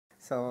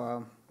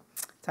So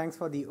thanks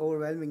for the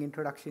overwhelming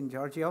introduction,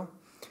 Giorgio.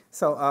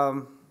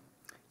 So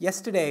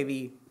yesterday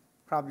we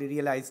probably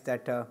realized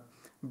that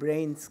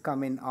brains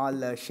come in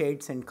all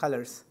shades and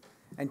colors.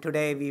 And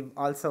today we've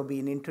also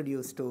been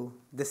introduced to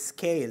the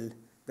scale,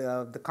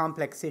 the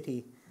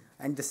complexity,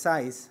 and the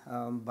size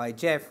by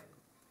Jeff.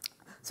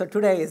 So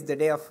today is the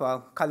day of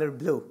color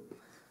blue.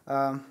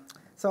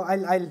 So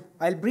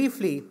I'll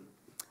briefly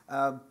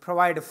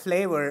provide a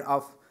flavor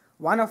of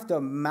one of the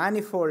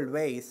manifold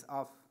ways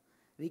of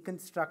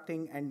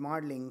reconstructing and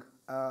modeling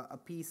a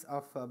piece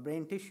of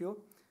brain tissue.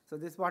 So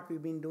this is what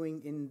we've been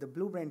doing in the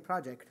Blue Brain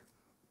project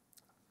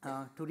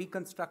to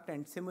reconstruct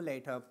and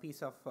simulate a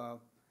piece of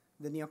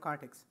the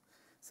neocortex.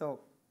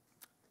 So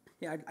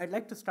yeah, I'd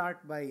like to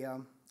start by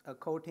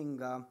quoting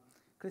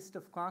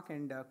Christoph Koch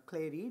and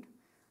Clay Reed.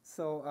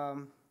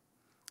 So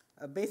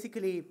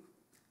basically,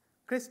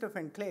 Christoph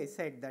and Clay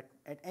said that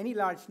at any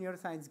large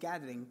neuroscience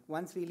gathering,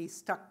 one's really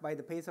stuck by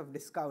the pace of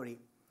discovery.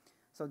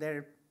 So there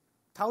are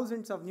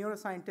thousands of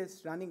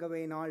neuroscientists running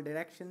away in all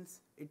directions.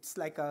 It's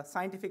like a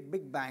scientific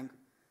big bang.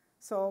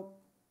 So,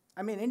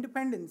 I mean,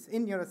 independence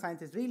in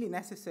neuroscience is really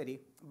necessary,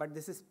 but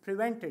this has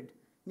prevented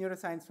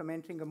neuroscience from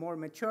entering a more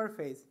mature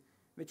phase,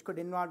 which could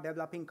involve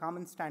developing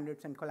common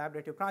standards and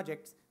collaborative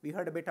projects. We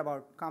heard a bit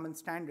about common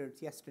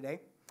standards yesterday.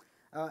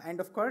 And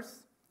of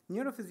course,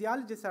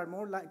 neurophysiologists are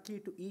more likely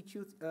to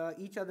use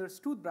each other's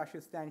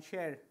toothbrushes than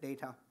share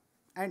data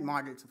and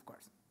models, of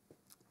course.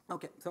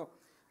 Okay, so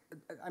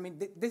I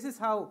mean, this is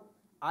how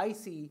I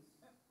see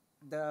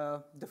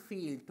the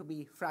field to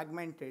be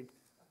fragmented.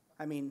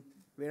 I mean,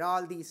 we're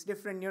all these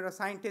different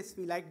neuroscientists.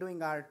 We like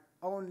doing our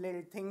own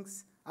little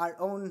things, our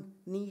own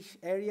niche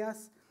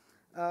areas.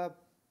 But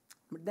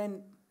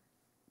then,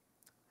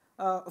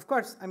 of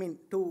course, I mean,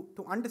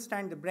 to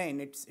understand the brain,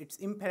 it's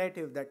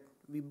imperative that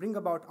we bring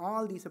about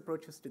all these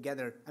approaches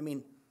together. I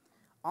mean,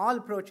 all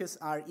approaches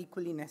are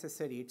equally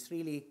necessary. It's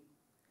really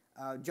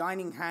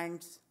joining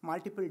hands,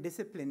 multiple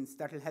disciplines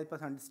that will help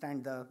us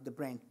understand the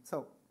brain.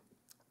 So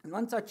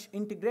one such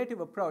integrative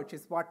approach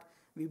is what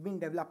we've been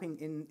developing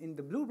in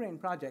the Blue Brain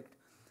project.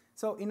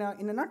 So in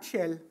a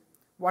nutshell,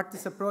 what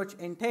this approach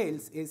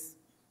entails is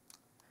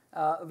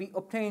we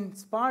obtain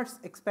sparse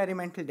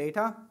experimental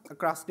data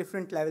across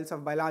different levels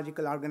of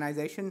biological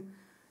organization,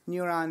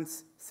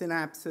 neurons,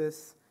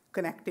 synapses,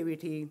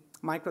 connectivity,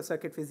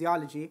 microcircuit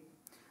physiology,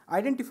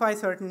 identify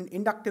certain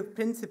inductive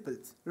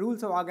principles,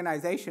 rules of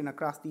organization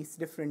across these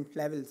different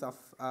levels of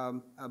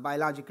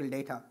biological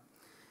data,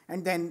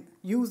 and then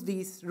use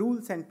these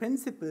rules and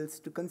principles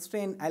to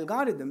constrain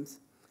algorithms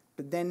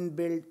to then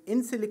build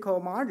in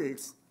silico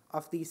models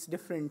of these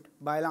different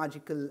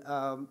biological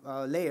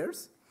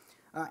layers,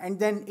 and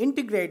then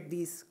integrate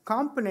these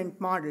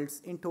component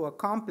models into a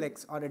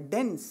complex or a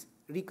dense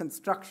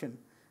reconstruction,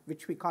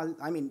 which we call,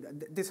 I mean,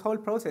 this whole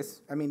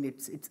process, I mean,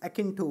 it's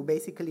akin to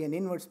basically an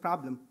inverse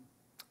problem.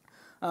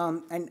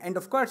 And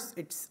of course,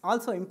 it's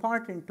also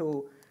important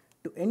to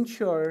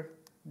ensure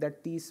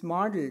that these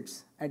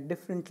models at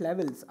different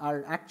levels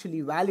are actually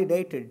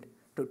validated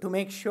to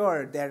make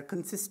sure they're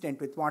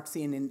consistent with what's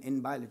seen in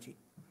biology.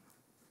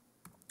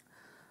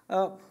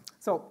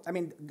 So, I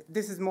mean,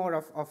 this is more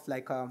of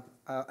like a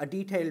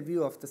detailed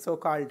view of the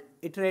so-called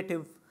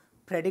iterative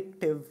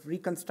predictive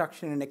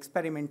reconstruction and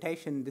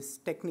experimentation, this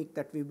technique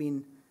that we've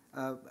been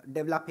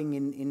developing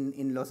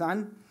in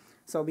Lausanne.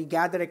 So we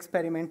gather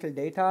experimental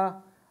data,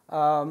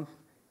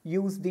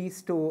 use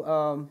these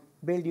to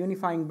build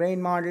unifying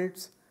brain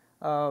models,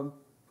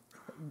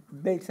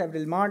 build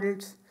several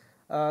models,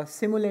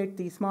 simulate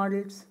these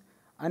models,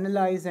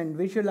 analyze and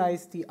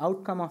visualize the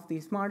outcome of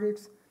these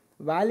models,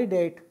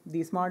 validate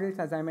these models,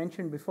 as I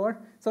mentioned before.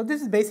 So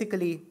this is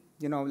basically,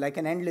 you know, like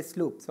an endless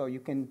loop. So you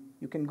can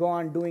go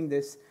on doing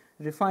this,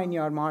 refine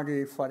your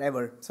model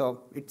forever.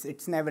 So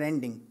it's never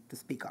ending to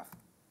speak of.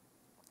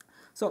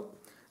 So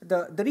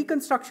the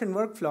reconstruction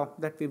workflow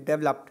that we've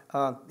developed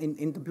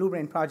in the Blue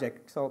Brain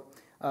project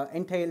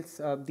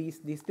entails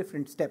these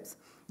different steps.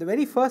 The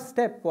very first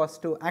step was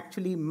to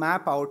actually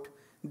map out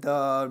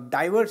the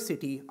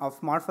diversity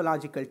of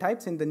morphological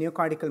types in the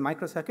neocortical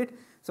microcircuit.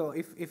 So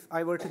if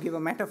I were to give a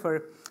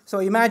metaphor, so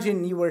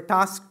imagine you were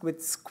tasked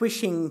with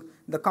squishing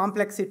the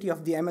complexity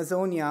of the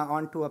Amazonia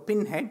onto a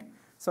pinhead.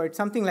 So it's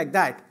something like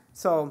that.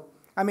 So,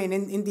 I mean,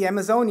 in the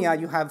Amazonia,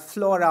 you have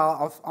flora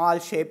of all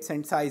shapes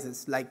and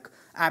sizes, like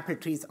apple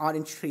trees,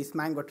 orange trees,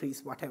 mango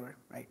trees, whatever,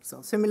 right?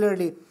 So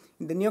similarly,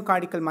 in the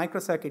neocortical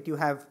microcircuit, you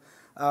have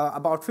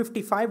about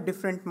 55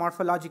 different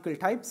morphological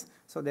types.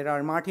 So there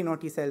are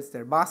Martinotti cells,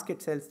 there are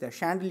basket cells, there are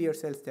chandelier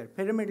cells, there are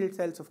pyramidal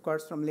cells, of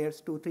course, from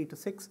layers 2, 3 to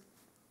 6.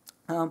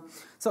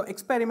 So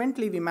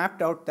experimentally, we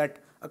mapped out that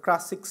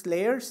across 6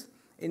 layers,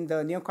 in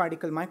the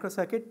neocortical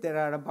microcircuit, there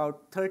are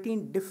about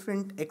 13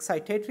 different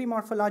excitatory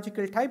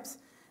morphological types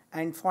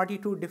and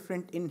 42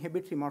 different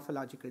inhibitory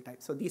morphological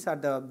types. So these are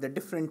the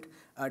different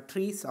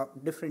trees of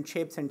different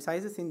shapes and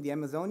sizes in the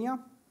Amazonia.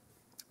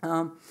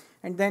 And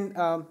then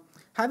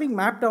having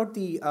mapped out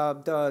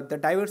the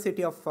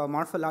diversity of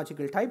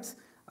morphological types,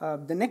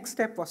 the next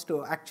step was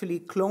to actually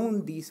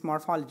clone these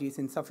morphologies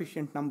in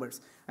sufficient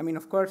numbers. I mean,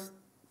 of course,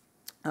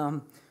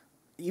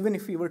 Even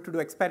if we were to do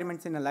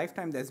experiments in a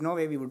lifetime, there's no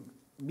way we would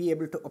be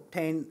able to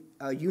obtain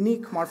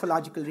unique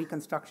morphological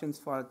reconstructions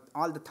for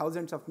all the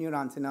thousands of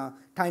neurons in a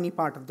tiny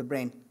part of the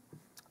brain.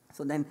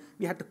 So then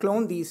we had to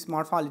clone these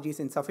morphologies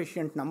in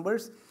sufficient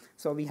numbers.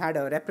 So we had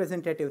a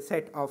representative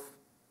set of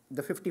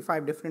the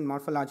 55 different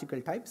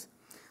morphological types.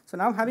 So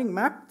now, having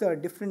mapped the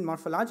different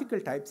morphological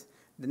types,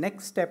 the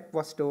next step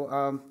was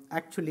to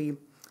actually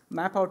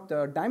map out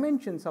the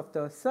dimensions of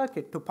the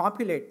circuit to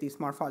populate these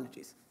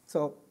morphologies.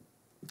 So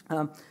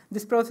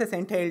this process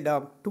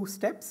entailed 2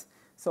 steps.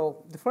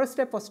 So the first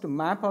step was to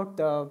map out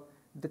the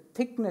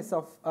thickness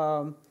of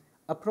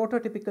a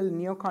prototypical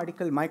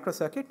neocortical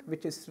microcircuit,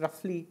 which is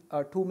roughly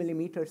 2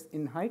 millimeters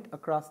in height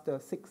across the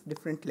 6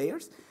 different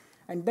layers,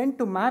 and then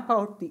to map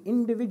out the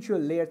individual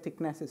layer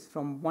thicknesses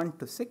from 1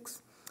 to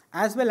 6,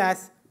 as well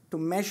as to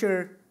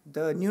measure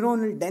the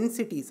neuronal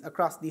densities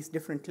across these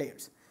different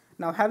layers.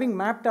 Now, having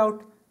mapped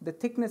out the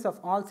thickness of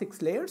all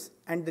 6 layers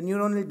and the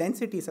neuronal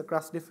densities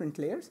across different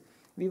layers,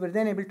 we were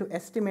then able to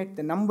estimate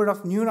the number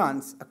of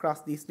neurons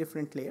across these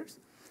different layers,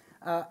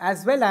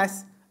 as well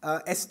as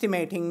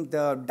estimating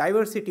the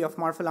diversity of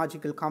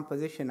morphological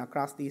composition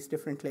across these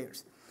different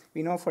layers.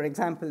 We know, for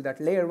example,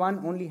 that layer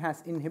 1 only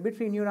has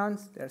inhibitory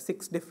neurons. There are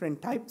 6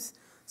 different types.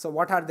 So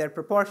what are their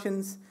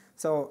proportions?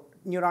 So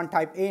neuron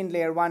type A in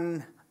layer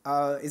 1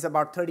 is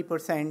about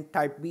 30%,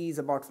 type B is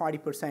about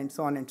 40%,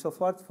 so on and so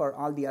forth for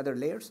all the other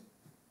layers.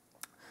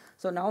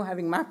 So now,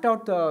 having mapped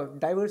out the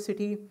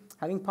diversity,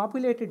 having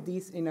populated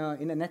these in a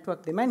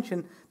network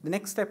dimension, the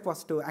next step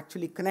was to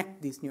actually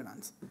connect these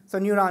neurons. So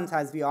neurons,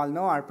 as we all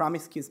know, are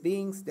promiscuous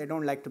beings. They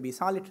don't like to be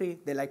solitary.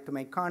 They like to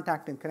make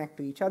contact and connect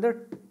to each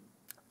other.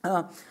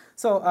 The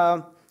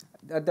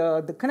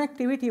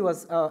connectivity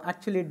was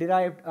actually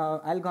derived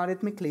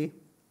algorithmically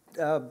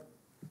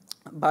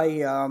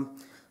by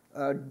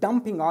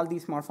dumping all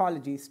these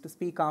morphologies, to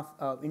speak of,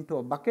 into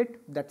a bucket.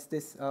 That's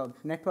this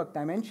network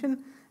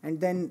dimension, and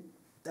then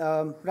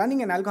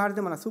running an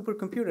algorithm on a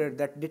supercomputer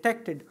that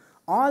detected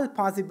all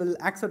possible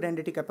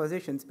axodendritic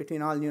appositions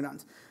between all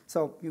neurons.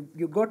 So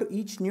you go to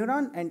each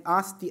neuron and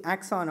ask the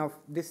axon of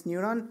this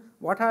neuron,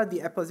 what are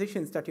the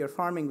appositions that you're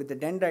forming with the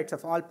dendrites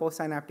of all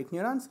postsynaptic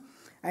neurons?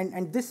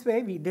 And this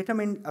way, we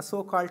determined a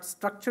so-called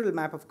structural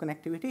map of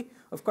connectivity.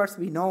 Of course,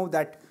 we know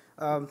that,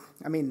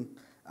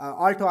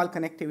 all-to-all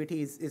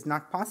connectivity is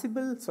not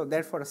possible. So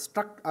therefore,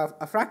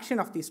 a fraction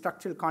of these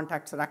structural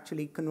contacts are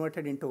actually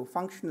converted into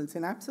functional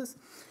synapses.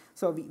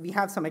 So we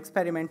have some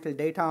experimental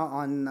data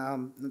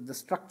on the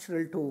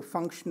structural to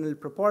functional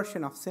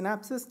proportion of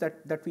synapses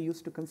that we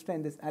use to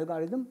constrain this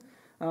algorithm,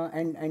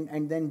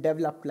 and then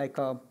develop like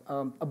a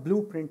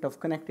blueprint of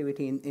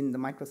connectivity in the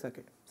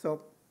microcircuit.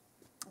 So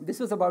this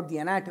was about the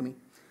anatomy.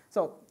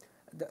 So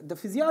the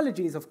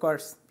physiology is, of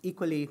course,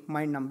 equally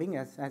mind-numbing,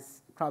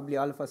 as probably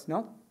all of us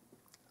know.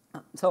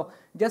 So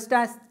just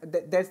as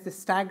there's this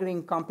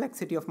staggering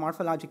complexity of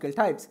morphological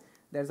types,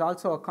 there's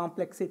also a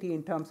complexity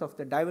in terms of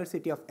the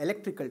diversity of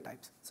electrical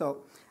types.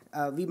 So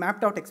we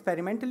mapped out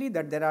experimentally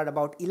that there are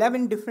about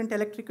 11 different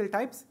electrical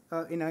types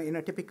in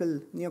a typical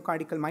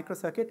neocortical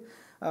microcircuit.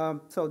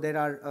 So there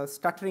are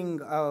stuttering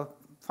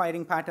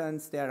firing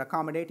patterns, there are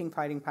accommodating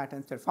firing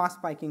patterns, there are fast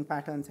spiking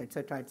patterns, et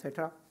cetera, et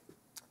cetera.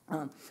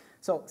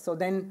 So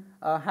then,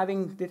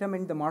 having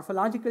determined the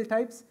morphological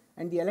types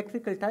and the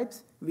electrical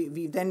types,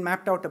 we then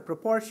mapped out a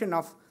proportion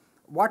of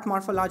what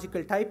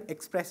morphological type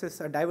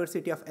expresses a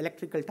diversity of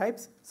electrical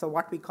types, so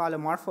what we call a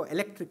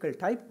morphoelectrical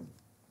type.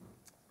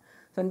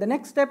 So the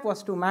next step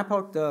was to map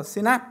out the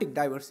synaptic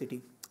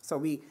diversity. So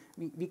we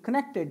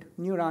connected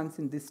neurons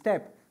in this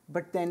step,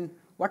 but then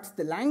what's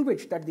the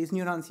language that these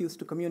neurons use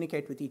to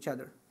communicate with each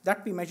other?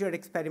 That we measured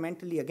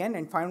experimentally again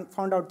and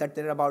found out that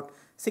there are about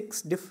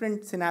 6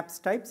 different synapse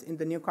types in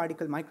the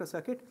neocortical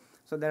microcircuit.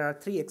 So there are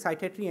 3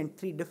 excitatory and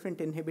 3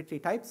 different inhibitory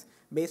types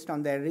based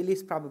on their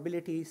release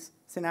probabilities,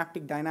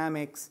 synaptic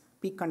dynamics,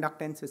 peak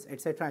conductances,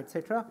 et cetera, et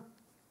cetera.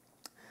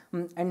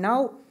 And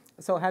now,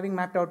 so having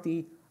mapped out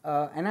the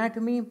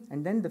anatomy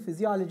and then the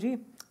physiology,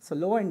 so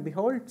lo and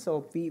behold,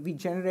 so we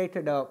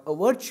generated a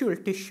virtual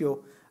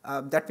tissue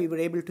that we were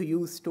able to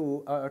use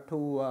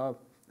to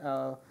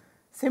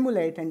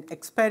simulate and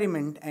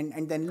experiment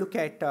and then look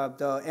at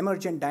the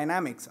emergent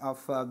dynamics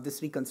of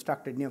this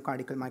reconstructed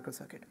neocortical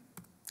microcircuit.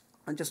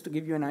 And just to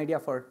give you an idea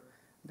for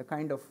the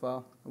kind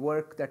of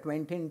work that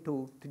went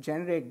into to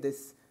generate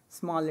this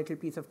small little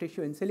piece of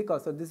tissue in silico.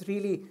 So this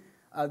really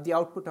the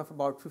output of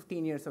about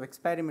 15 years of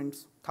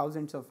experiments.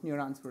 Thousands of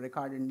neurons were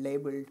recorded and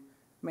labeled,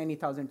 many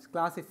thousands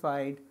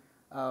classified,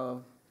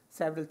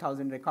 several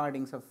thousand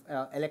recordings of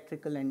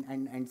electrical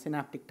and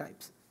synaptic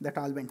types that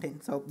all went in.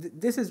 So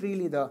this is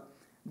really the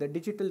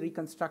digital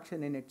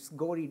reconstruction in its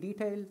gory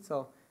detail.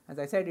 So as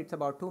I said, it's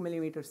about 2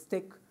 millimeters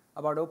thick,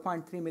 about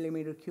 0.3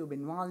 millimeter cube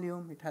in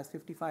volume. It has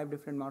 55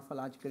 different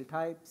morphological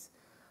types,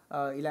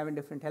 11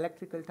 different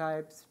electrical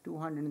types,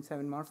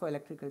 207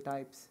 morphoelectrical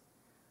types,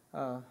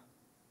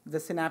 the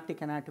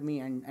synaptic anatomy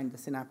and the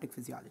synaptic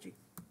physiology.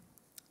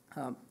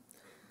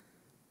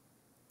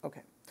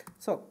 Okay,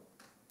 so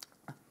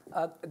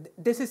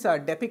This is a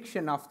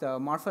depiction of the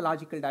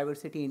morphological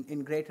diversity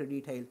in greater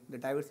detail, the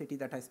diversity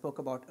that I spoke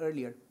about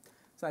earlier.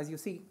 So as you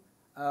see,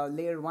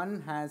 layer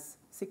 1 has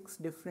 6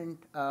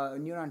 different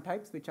neuron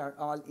types, which are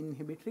all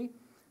inhibitory.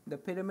 The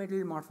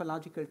pyramidal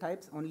morphological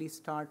types only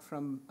start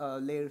from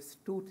layers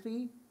 2,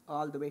 3,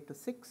 all the way to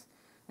 6.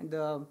 And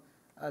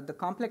the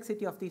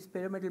complexity of these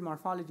pyramidal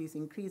morphologies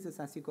increases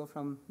as you go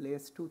from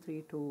layers 2,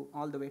 3 to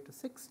all the way to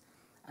 6.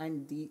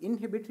 And the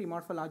inhibitory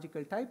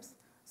morphological types,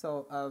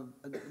 so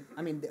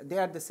I mean, they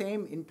are the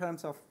same in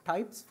terms of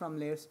types from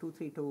layers 2,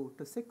 3 to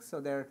 6.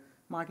 So they're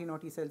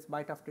Martinotti cells,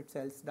 bitufted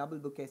cells, double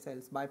bouquet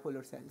cells,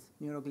 bipolar cells,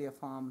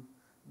 neurogliaform,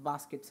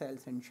 basket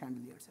cells, and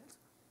chandelier cells.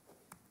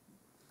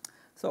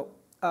 So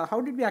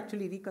how did we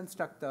actually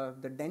reconstruct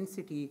the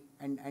density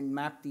and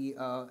map the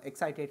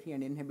excitatory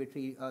and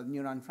inhibitory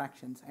neuron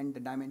fractions and the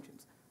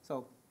dimensions?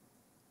 So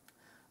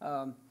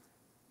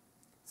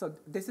so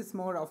this is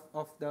more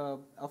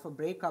of a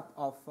breakup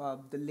of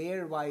the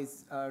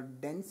layer-wise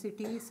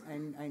densities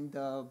and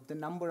the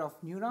number of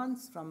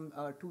neurons from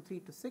 2, 3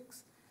 to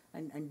 6.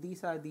 And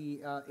these are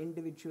the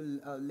individual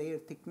layer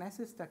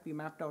thicknesses that we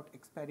mapped out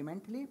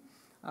experimentally.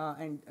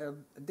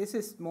 This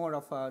is more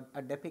of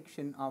a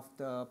depiction of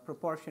the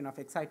proportion of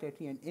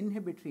excitatory and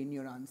inhibitory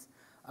neurons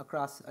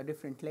across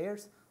different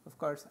layers. Of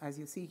course, as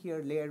you see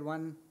here, layer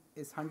 1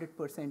 is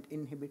 100%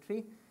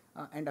 inhibitory,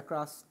 and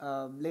across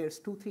layers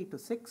 2, 3 to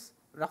 6,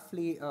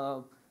 roughly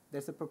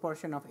there's a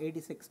proportion of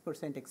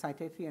 86%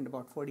 excitatory and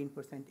about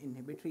 14%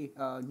 inhibitory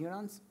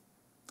neurons.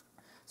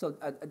 So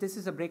this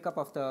is a breakup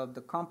of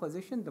the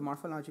composition, the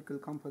morphological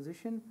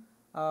composition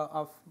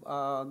of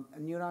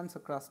neurons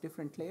across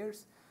different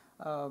layers.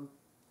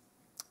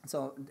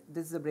 So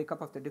this is a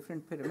breakup of the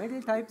different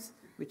pyramidal types,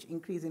 which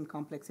increase in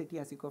complexity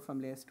as you go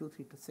from layers 2,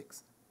 3 to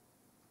 6.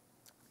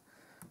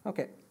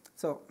 Okay,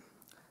 so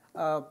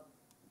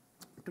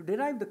to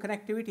derive the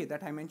connectivity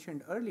that I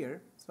mentioned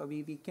earlier, so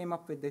we came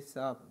up with this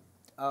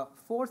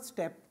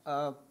 4-step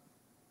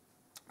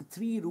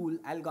 3-rule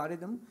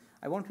algorithm.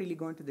 I won't really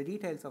go into the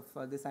details of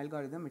this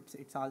algorithm.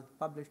 It's all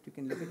published. You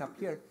can look it up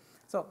here.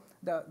 So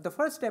the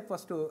first step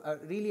was to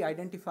really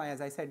identify,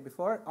 as I said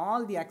before,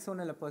 all the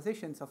axonal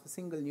positions of a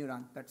single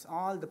neuron. That's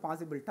all the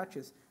possible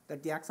touches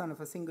that the axon of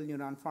a single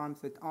neuron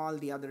forms with all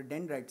the other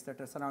dendrites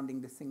that are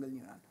surrounding this single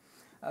neuron.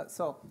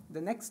 So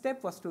the next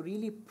step was to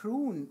really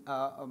prune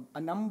a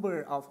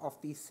number of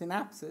these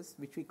synapses,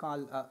 which we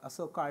call a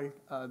so-called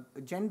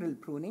general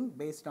pruning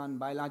based on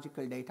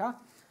biological data,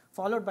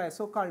 followed by a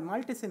so-called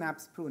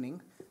multisynapse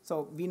pruning.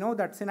 So we know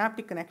that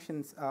synaptic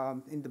connections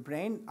in the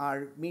brain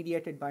are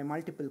mediated by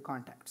multiple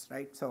contacts,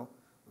 right? So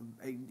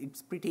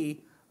it's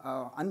pretty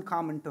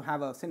uncommon to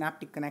have a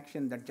synaptic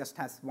connection that just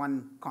has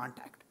one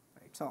contact,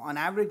 right? So on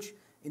average,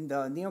 in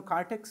the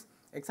neocortex,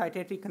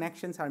 excitatory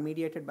connections are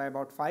mediated by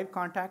about 5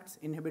 contacts.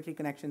 Inhibitory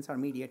connections are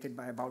mediated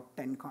by about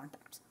 10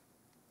 contacts.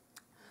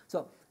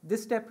 So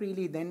this step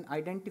really then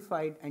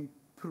identified and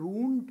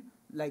pruned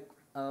like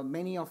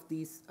many of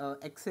these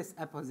excess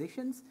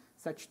appositions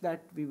such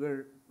that we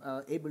were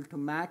able to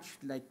match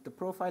like the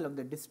profile of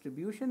the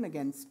distribution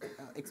against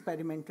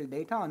experimental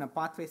data on a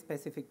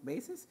pathway-specific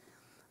basis.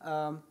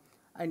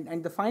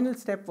 And the final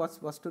step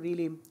was to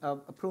really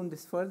prune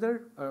this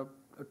further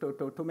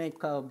to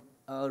make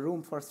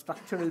room for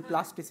structural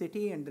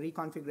plasticity and the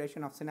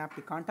reconfiguration of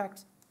synaptic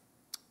contacts.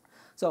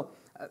 So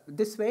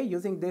this way,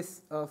 using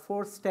this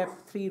 4-step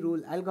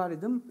 3-rule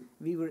algorithm,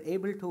 we were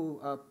able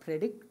to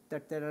predict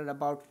that there are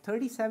about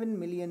 37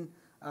 million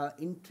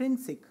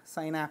intrinsic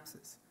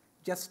synapses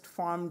just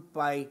formed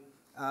by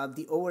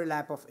the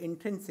overlap of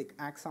intrinsic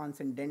axons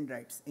and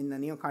dendrites in the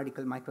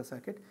neocortical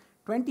microcircuit.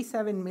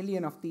 27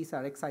 million of these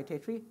are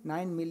excitatory,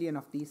 9 million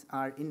of these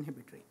are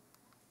inhibitory.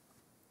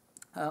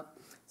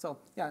 So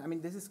yeah, I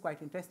mean, this is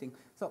quite interesting.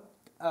 So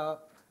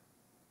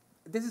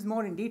this is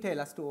more in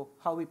detail as to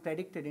how we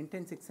predicted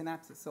intrinsic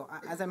synapses. So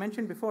as I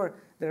mentioned before,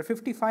 there are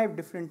 55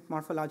 different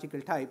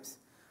morphological types.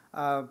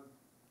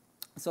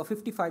 So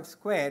 55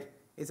 square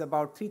is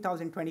about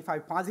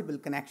 3,025 possible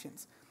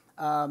connections.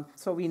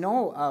 So we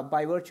know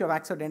by virtue of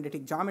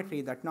axodendritic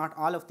geometry that not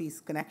all of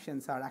these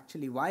connections are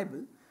actually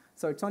viable.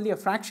 So it's only a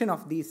fraction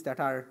of these that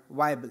are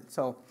viable.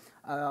 So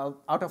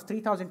out of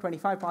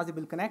 3,025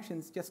 possible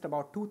connections, just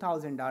about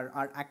 2,000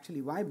 are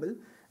actually viable.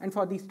 And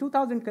for these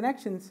 2,000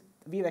 connections,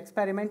 we have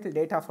experimental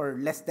data for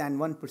less than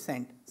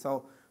 1%.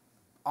 So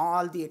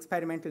all the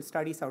experimental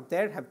studies out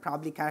there have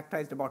probably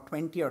characterized about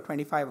 20 or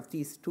 25 of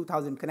these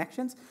 2,000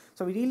 connections.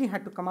 So we really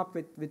had to come up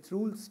with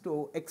rules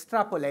to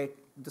extrapolate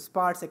the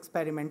sparse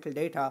experimental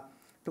data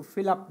to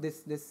fill up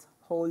this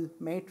whole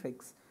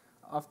matrix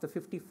of the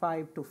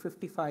 55 to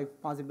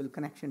 55 possible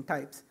connection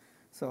types.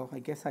 So I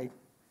guess I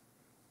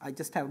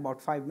just have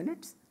about 5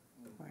 minutes.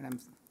 And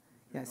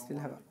I still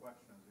have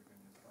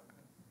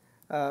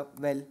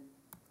well,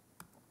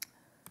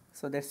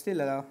 so there's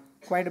still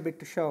quite a bit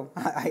to show.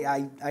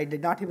 I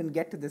did not even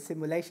get to the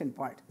simulation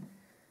part.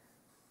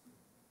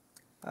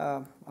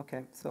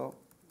 Okay, so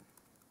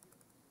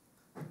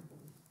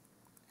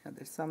yeah,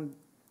 there's some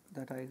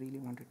that I really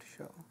wanted to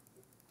show.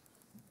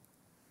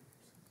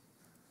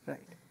 Right.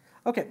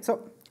 Okay,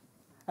 so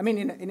I mean,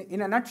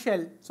 in a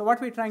nutshell, so what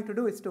we're trying to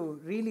do is to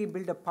really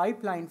build a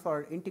pipeline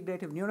for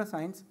integrative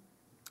neuroscience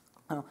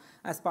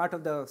as part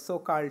of the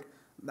so-called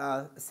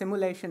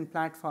simulation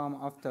platform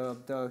of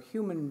the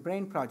Human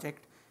Brain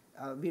Project.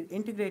 We're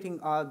integrating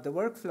the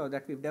workflow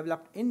that we've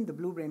developed in the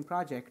Blue Brain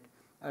Project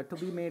to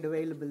be made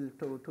available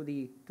to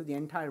the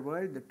entire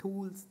world, the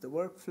tools, the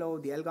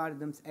workflow, the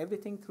algorithms,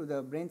 everything through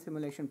the brain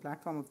simulation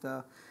platform of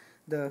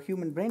the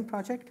Human Brain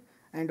Project.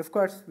 And of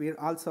course, we're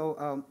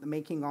also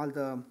making all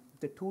the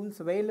tools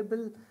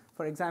available.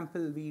 For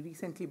example, we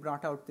recently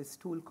brought out this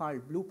tool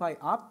called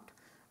BluePy-Opt.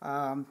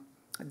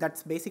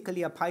 That's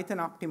basically a Python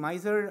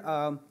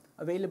optimizer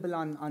available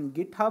on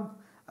GitHub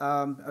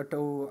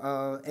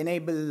to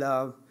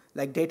enable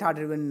like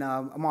data-driven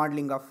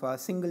modeling of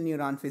single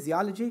neuron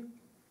physiology.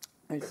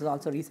 It is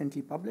also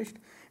recently published.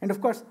 And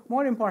of course,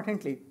 more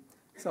importantly,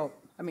 so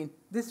I mean,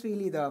 this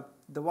really the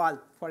wall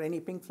for any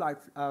Pink Floyd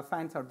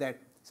fans out there.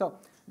 So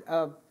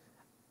I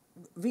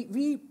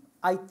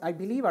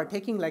believe are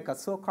taking like a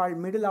so-called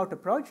middle-out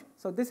approach.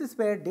 So this is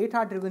where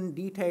data-driven,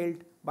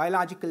 detailed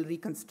biological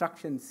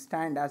reconstructions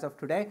stand as of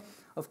today.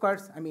 Of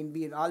course, I mean,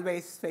 we're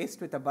always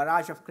faced with a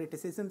barrage of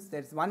criticisms.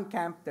 There's one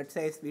camp that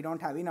says we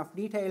don't have enough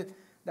detail,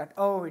 that,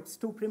 oh, it's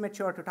too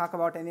premature to talk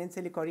about an in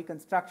silico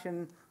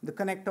reconstruction. The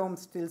connectome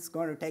still is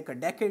going to take a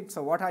decade,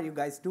 so what are you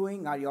guys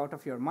doing? Are you out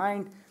of your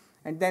mind?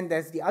 And then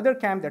there's the other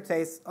camp that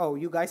says, oh,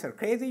 you guys are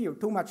crazy, you have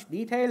too much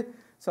detail.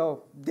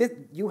 So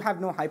you have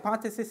no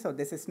hypothesis, so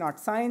this is not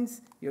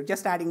science. You're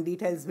just adding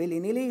details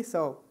willy-nilly,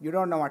 so you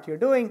don't know what you're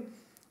doing.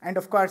 And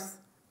of course,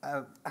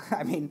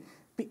 I mean,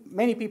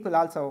 many people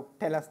also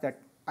tell us that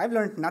I've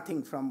learned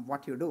nothing from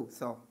what you do,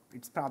 so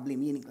it's probably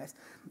meaningless.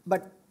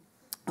 But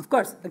of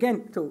course,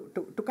 again,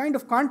 to kind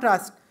of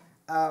contrast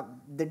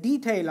the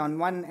detail on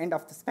one end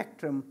of the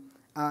spectrum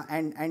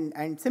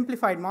and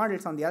simplified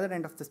models on the other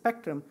end of the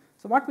spectrum,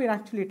 so what we're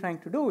actually trying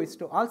to do is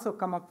to also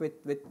come up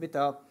with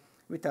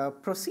a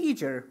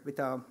procedure, with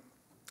a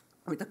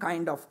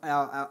kind of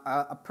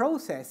a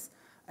process,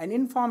 an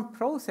informed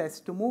process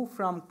to move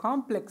from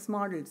complex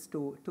models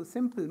to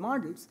simple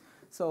models.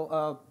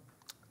 So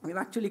we've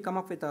actually come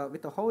up with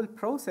a whole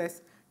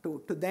process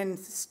to then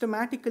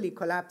systematically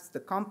collapse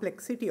the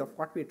complexity of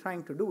what we're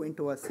trying to do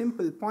into a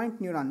simple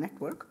point neuron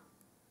network.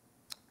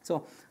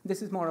 So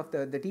this is more of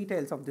the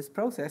details of this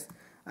process.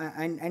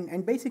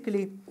 And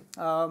basically,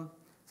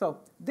 so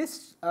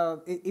this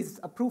is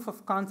a proof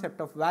of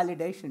concept of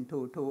validation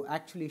to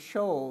actually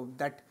show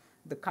that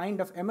the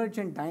kind of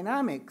emergent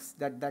dynamics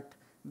that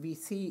we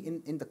see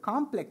in the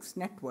complex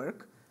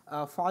network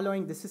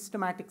following the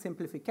systematic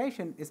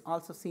simplification is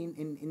also seen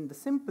in the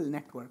simple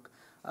network.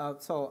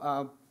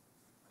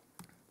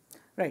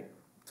 Right,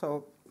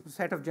 so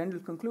set of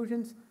general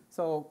conclusions.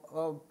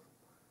 So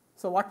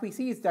what we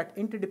see is that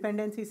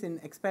interdependencies in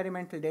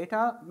experimental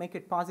data make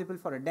it possible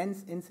for a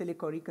dense in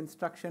silico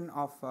reconstruction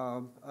of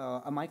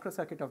a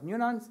microcircuit of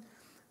neurons.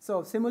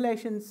 So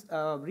simulations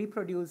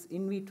reproduce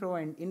in vitro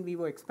and in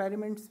vivo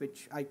experiments,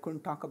 which I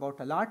couldn't talk about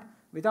a lot,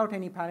 without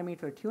any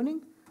parameter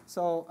tuning.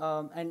 So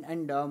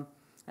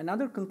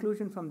another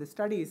conclusion from the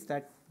study is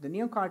that the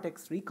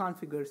neocortex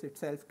reconfigures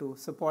itself to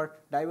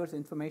support diverse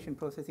information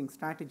processing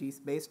strategies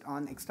based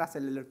on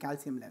extracellular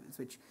calcium levels,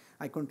 which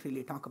I couldn't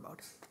really talk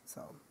about.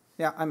 So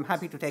yeah, I'm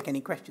happy to take any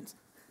questions.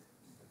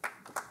 Time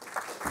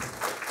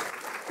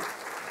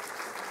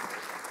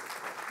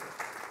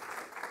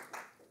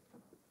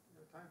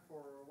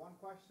for one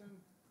question.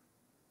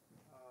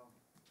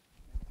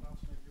 Klaus,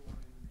 maybe you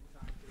want in the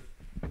meantime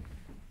to...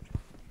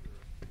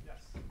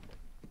 Yes.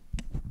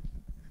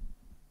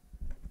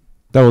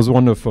 That was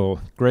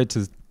wonderful. Great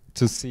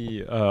to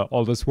see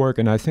all this work,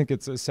 and I think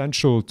it's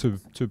essential to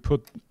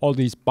put all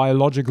these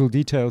biological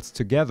details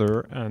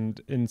together and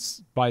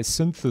by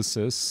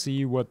synthesis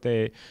see what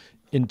they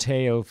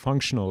entail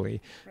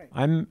functionally. Right.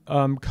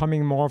 I'm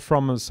coming more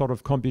from a sort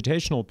of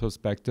computational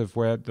perspective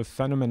where the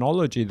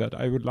phenomenology that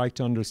I would like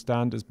to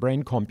understand is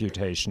brain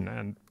computation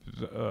and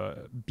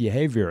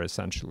behavior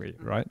essentially,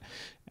 right?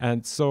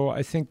 And so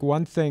I think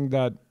one thing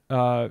that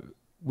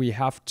we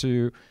have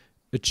to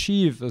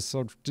achieve is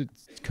sort of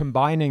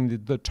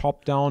combining the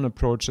top-down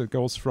approach that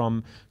goes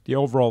from the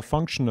overall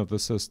function of the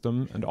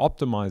system and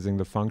optimizing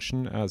the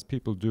function as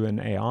people do in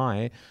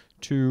AI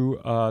to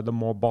the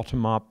more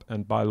bottom-up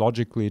and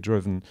biologically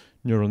driven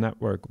neural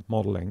network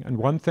modeling. And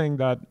one thing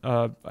that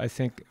I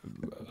think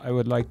I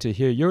would like to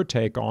hear your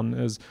take on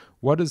is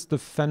what is the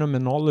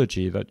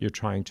phenomenology that you're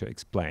trying to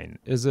explain?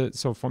 Is it,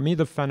 so for me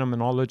the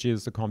phenomenology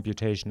is the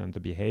computation and the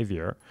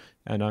behavior,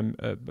 and I'm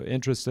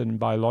interested in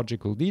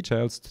biological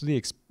details to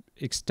the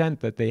extent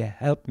that they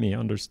help me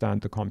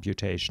understand the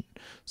computation.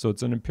 So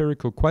it's an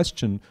empirical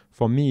question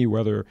for me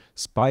whether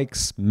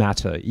spikes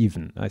matter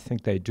even. I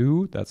think they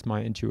do, that's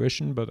my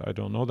intuition, but I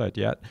don't know that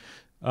yet.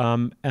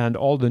 And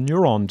all the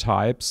neuron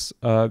types,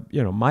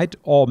 might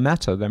all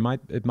matter.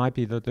 It might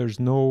be that there's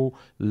no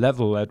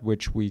level at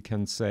which we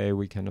can say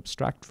we can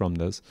abstract from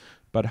this.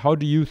 But how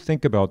do you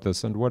think about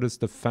this, and what is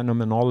the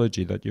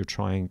phenomenology that you're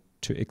trying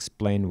to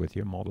explain with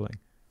your modeling?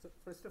 So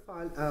first of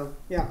all,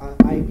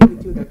 I agree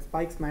with you that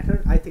spikes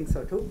matter. I think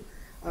so too.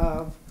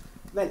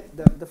 Well,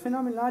 the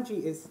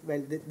phenomenology is,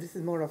 well, this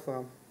is more of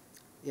a,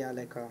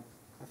 like a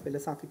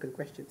philosophical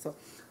question. So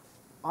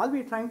all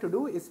we're trying to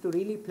do is to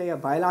really play a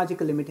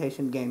biological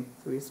imitation game.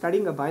 So we're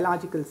studying a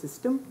biological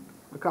system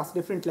across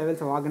different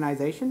levels of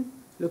organization,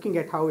 looking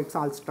at how it's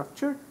all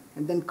structured,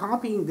 and then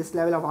copying this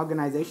level of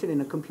organization in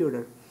a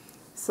computer.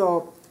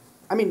 So,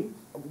 I mean,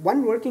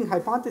 one working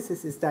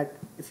hypothesis is that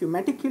if you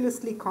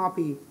meticulously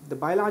copy the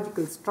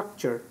biological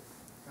structure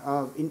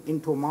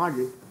into a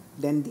model,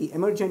 then the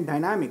emergent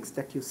dynamics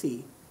that you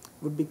see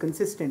would be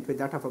consistent with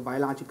that of a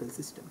biological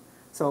system.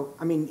 So,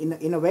 I mean,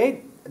 in a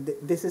way,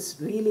 this is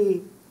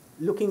really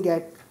looking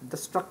at the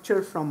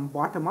structure from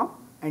bottom up,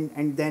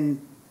 and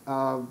then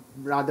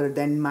rather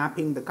than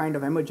mapping the kind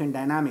of emergent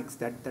dynamics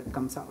that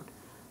comes out.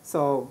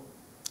 So,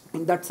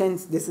 in that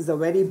sense, this is a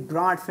very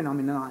broad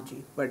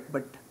phenomenology. But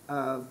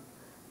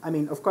I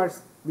mean, of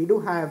course, we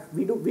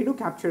do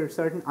capture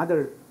certain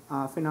other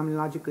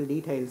phenomenological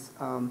details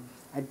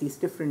at these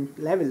different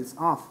levels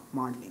of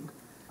modeling.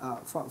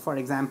 For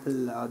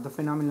example, the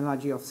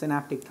phenomenology of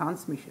synaptic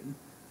transmission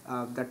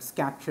that's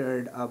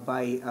captured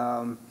by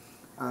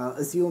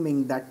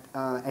assuming that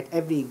at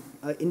every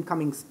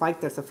incoming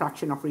spike, there's a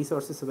fraction of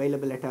resources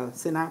available at a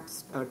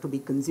synapse to be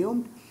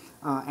consumed,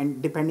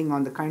 and depending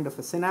on the kind of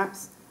a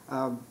synapse,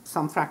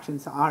 some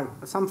fraction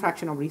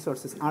of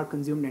resources are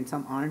consumed and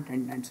some aren't,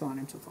 and so on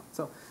and so forth.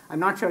 So I'm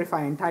not sure if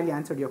I entirely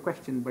answered your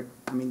question, but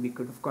I mean, we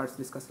could of course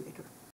discuss later.